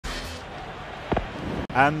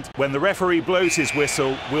And when the referee blows his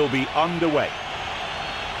whistle, we'll be underway.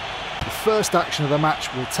 The first action of the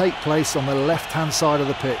match will take place on the left-hand side of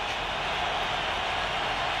the pitch.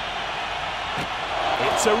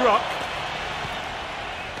 It's a ruck.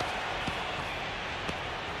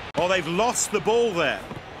 Oh, they've lost the ball there.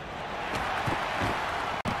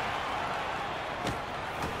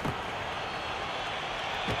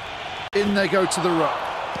 In they go to the ruck.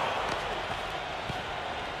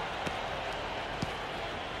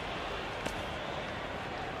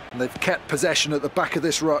 And they've kept possession at the back of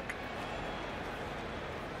this ruck.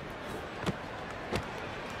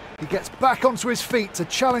 He gets back onto his feet to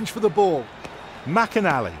challenge for the ball.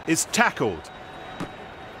 McAnally is tackled.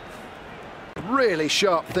 Really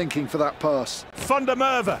sharp thinking for that pass.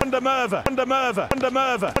 Fundermerva.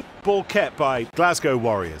 Ball kept by Glasgow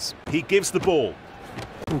Warriors. He gives the ball.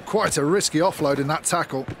 Ooh, quite a risky offload in that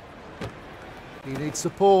tackle. He needs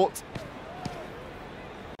support.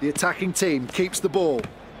 The attacking team keeps the ball.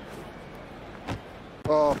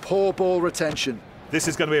 Oh, poor ball retention. This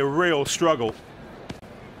is going to be a real struggle.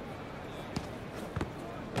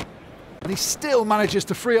 And he still manages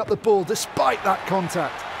to free up the ball despite that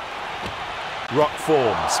contact. Ruck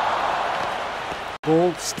forms.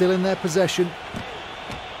 Ball still in their possession.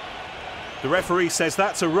 The referee says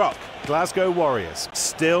that's a ruck. Glasgow Warriors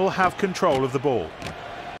still have control of the ball.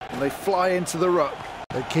 And they fly into the ruck.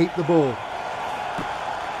 They keep the ball.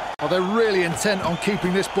 Oh, they're really intent on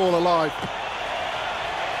keeping this ball alive.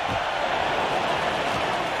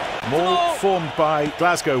 Maul formed by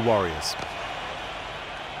Glasgow Warriors.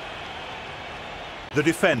 The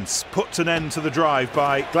defence puts an end to the drive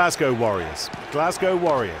by Glasgow Warriors. Glasgow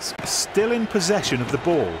Warriors still in possession of the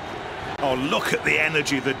ball. Oh, look at the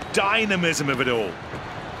energy, the dynamism of it all.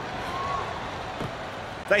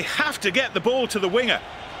 They have to get the ball to the winger.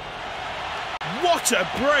 What a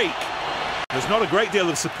break! There's not a great deal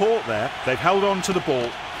of support there. They've held on to the ball.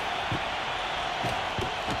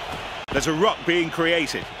 There's a ruck being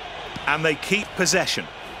created, and they keep possession.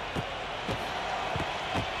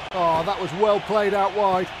 Oh, that was well played out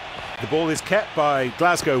wide. The ball is kept by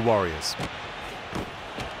Glasgow Warriors.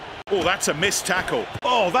 Oh, that's a missed tackle.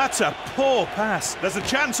 Oh, that's a poor pass. There's a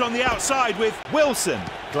chance on the outside with Wilson.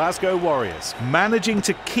 Glasgow Warriors managing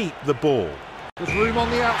to keep the ball. There's room on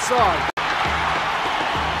the outside.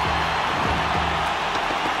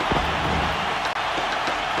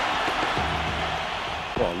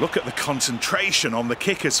 Well, look at the concentration on the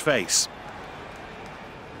kicker's face.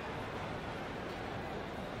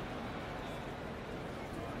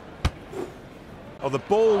 Oh, the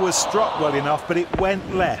ball was struck well enough, but it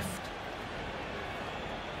went left.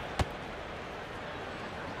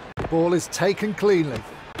 The ball is taken cleanly.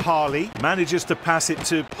 Harley manages to pass it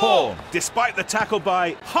to Horn, despite the tackle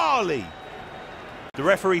by Harley. The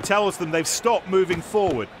referee tells them they've stopped moving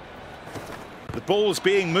forward. The ball's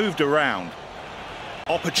being moved around.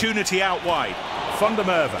 Opportunity out wide.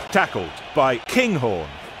 Fundermerva tackled by Kinghorn.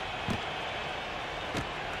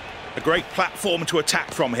 A great platform to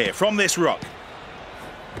attack from here, from this ruck.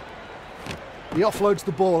 He offloads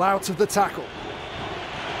the ball out of the tackle.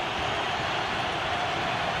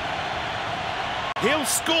 He'll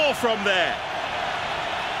score from there.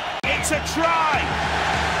 It's a try.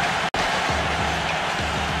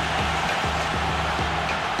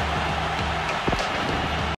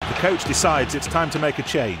 The coach decides it's time to make a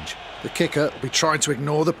change. The kicker will be trying to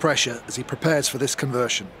ignore the pressure as he prepares for this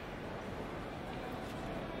conversion.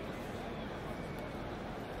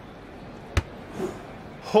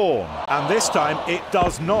 Horn, and this time it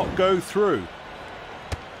does not go through.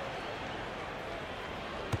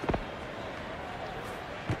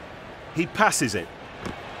 He passes it.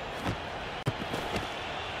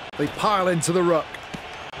 They pile into the ruck.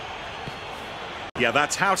 Yeah,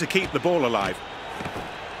 that's how to keep the ball alive.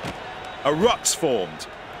 A ruck's formed.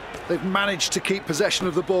 They've managed to keep possession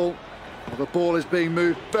of the ball. Well, the ball is being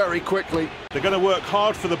moved very quickly. They're going to work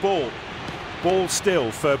hard for the ball. Ball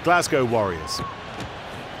still for Glasgow Warriors.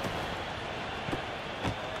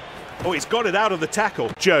 Oh, he's got it out of the tackle.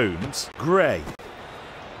 Jones, Gray.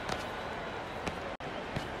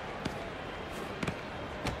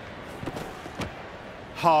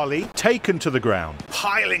 Harley taken to the ground,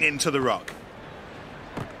 piling into the ruck.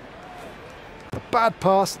 A bad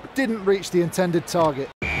pass didn't reach the intended target.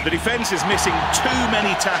 The defence is missing too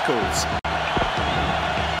many tackles.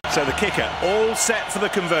 So the kicker all set for the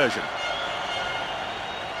conversion.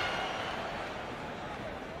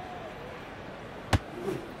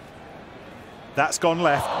 That's gone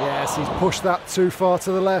left. Yes, he's pushed that too far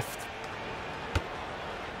to the left.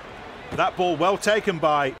 That ball well taken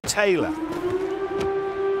by Taylor.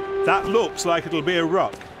 That looks like it'll be a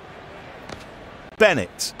ruck.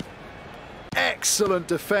 Bennett. Excellent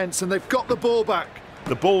defence, and they've got the ball back.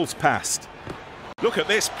 The ball's passed. Look at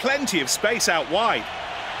this, plenty of space out wide.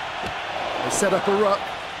 They set up a ruck.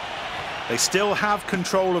 They still have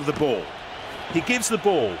control of the ball. He gives the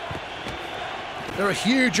ball. There are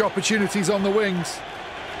huge opportunities on the wings.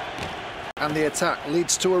 And the attack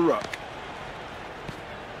leads to a ruck.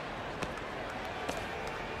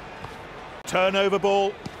 Turnover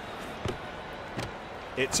ball.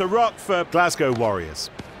 It's a ruck for Glasgow Warriors.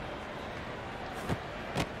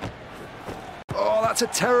 Oh, that's a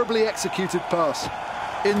terribly executed pass.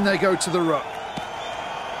 In they go to the ruck.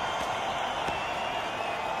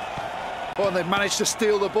 Oh, and they've managed to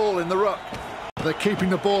steal the ball in the ruck. They're keeping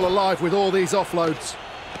the ball alive with all these offloads.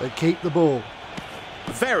 They keep the ball.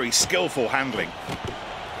 Very skillful handling.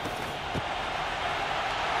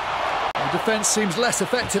 The defence seems less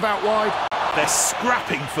effective out wide. They're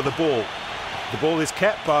scrapping for the ball. The ball is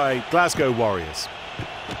kept by Glasgow Warriors.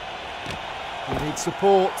 He needs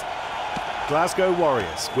support. Glasgow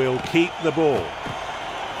Warriors will keep the ball.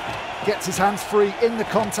 Gets his hands free in the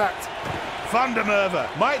contact. Van der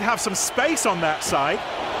Merwe might have some space on that side.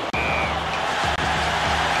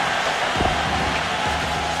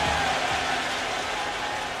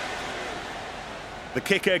 The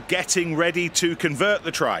kicker getting ready to convert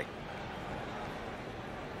the try.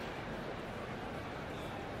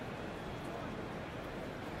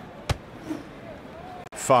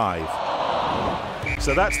 Five.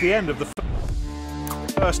 So that's the end of the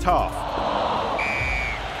first half.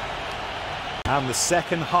 And the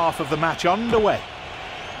second half of the match underway.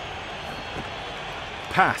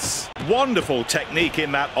 Pass. Wonderful technique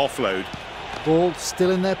in that offload. Ball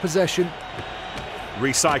still in their possession.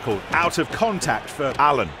 Recycled out of contact for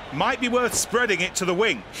Allen. Might be worth spreading it to the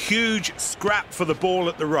wing. Huge scrap for the ball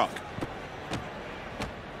at the ruck.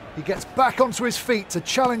 He gets back onto his feet to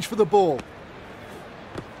challenge for the ball.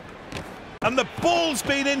 And the ball's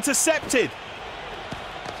been intercepted.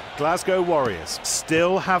 Glasgow Warriors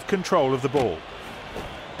still have control of the ball.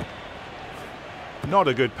 Not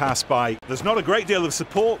a good pass by. There's not a great deal of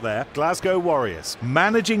support there. Glasgow Warriors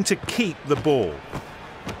managing to keep the ball.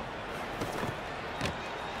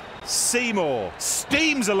 Seymour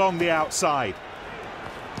steams along the outside.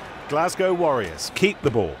 Glasgow Warriors keep the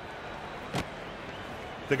ball.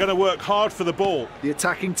 They're going to work hard for the ball. The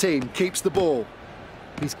attacking team keeps the ball.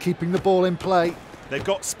 He's keeping the ball in play. They've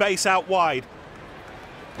got space out wide.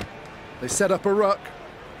 They set up a ruck.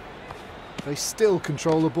 They still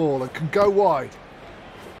control the ball and can go wide.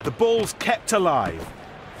 The ball's kept alive.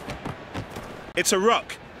 It's a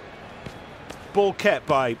ruck. Ball kept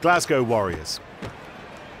by Glasgow Warriors.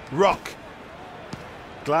 Ruck.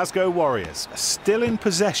 Glasgow Warriors are still in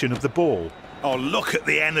possession of the ball. Oh, look at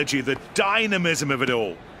the energy, the dynamism of it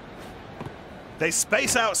all. They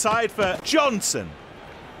space outside for Johnson.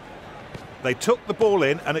 They took the ball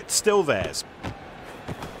in and it's still theirs.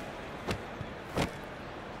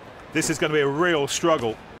 This is going to be a real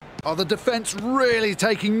struggle. Oh, the defence really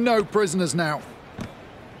taking no prisoners now.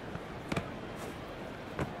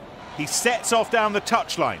 He sets off down the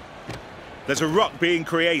touchline. There's a ruck being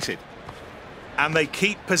created. And they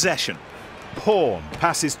keep possession. Horn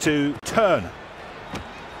passes to Turner.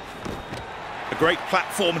 A great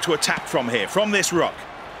platform to attack from here, from this ruck.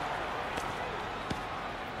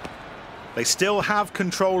 They still have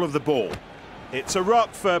control of the ball. It's a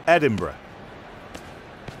ruck for Edinburgh.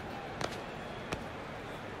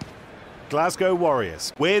 Glasgow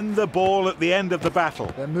Warriors win the ball at the end of the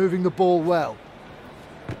battle. They're moving the ball well.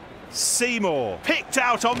 Seymour picked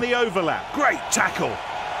out on the overlap. Great tackle.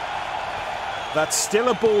 That's still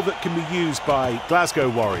a ball that can be used by Glasgow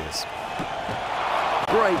Warriors.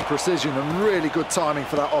 Great precision and really good timing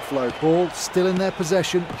for that offload. Ball still in their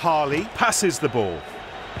possession. Harley passes the ball.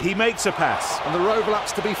 He makes a pass. And there are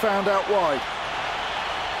overlaps to be found out wide.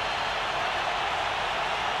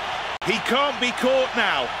 He can't be caught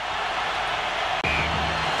now.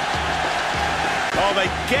 Oh, they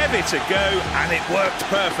gave it a go and it worked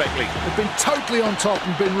perfectly. They've been totally on top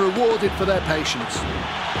and been rewarded for their patience.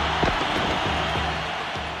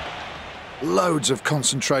 Loads of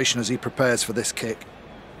concentration as he prepares for this kick.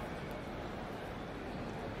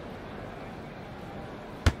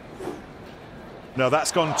 No,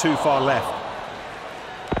 that's gone too far left.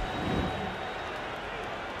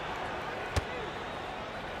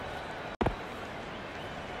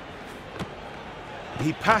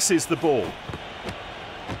 He passes the ball.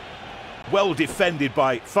 Well defended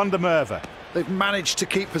by Van der Merwe. They've managed to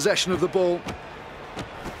keep possession of the ball.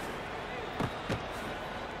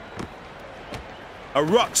 A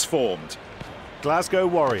ruck's formed. Glasgow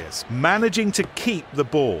Warriors managing to keep the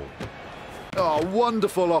ball. Oh,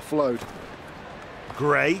 wonderful offload.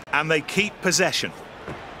 Gray, and they keep possession.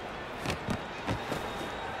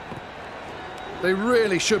 They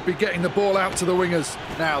really should be getting the ball out to the wingers.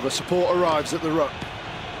 Now the support arrives at the ruck.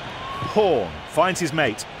 Horn finds his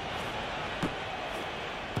mate.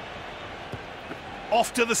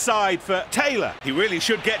 Off to the side for Taylor. He really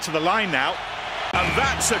should get to the line now. And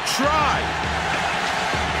that's a try.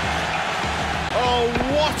 Oh,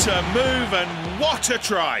 what a move and what a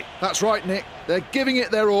try. That's right, Nick. They're giving it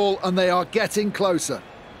their all and they are getting closer.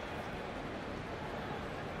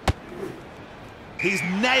 He's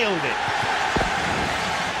nailed it.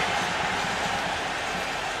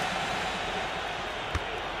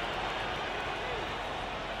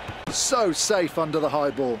 So safe under the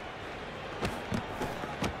high ball.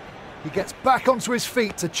 He gets back onto his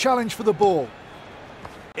feet to challenge for the ball.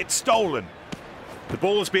 It's stolen. The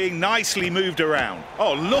ball's being nicely moved around.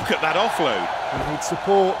 Oh, look at that offload. He needs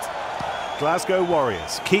support. Glasgow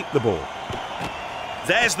Warriors keep the ball.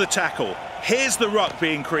 There's the tackle. Here's the ruck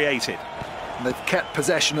being created. And they've kept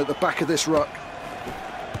possession at the back of this ruck.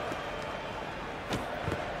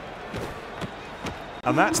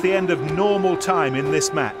 And that's the end of normal time in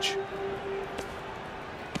this match.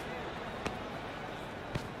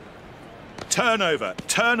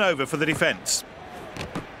 Turnover for the defence.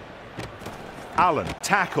 Allen,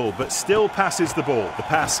 tackle, but still passes the ball. The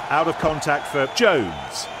pass out of contact for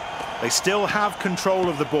Jones. They still have control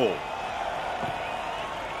of the ball.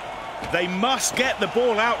 They must get the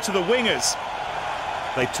ball out to the wingers.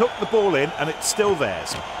 They took the ball in and it's still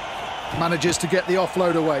theirs. Manages to get the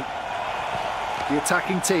offload away. The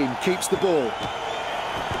attacking team keeps the ball.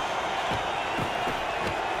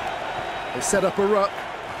 They set up a ruck.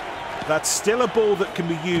 That's still a ball that can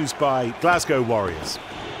be used by Glasgow Warriors.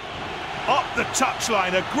 Up the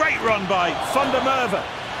touchline, a great run by Van der Merwe.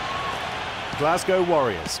 Glasgow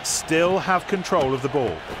Warriors still have control of the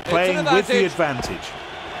ball, playing with the advantage.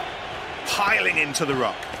 Piling into the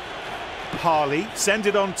ruck. Harley send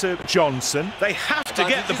it on to Johnson. They have to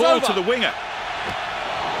get the ball to the winger.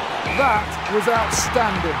 That was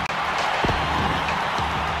outstanding.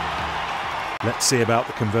 Let's see about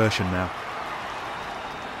the conversion now.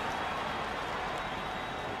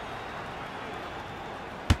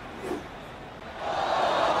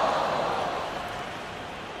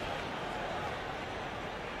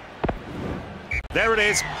 There it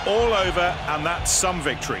is, all over, and that's some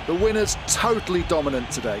victory. The winner's totally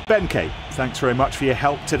dominant today. Ben Kate, thanks very much for your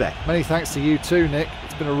help today. Many thanks to you too, Nick.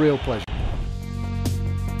 It's been a real pleasure.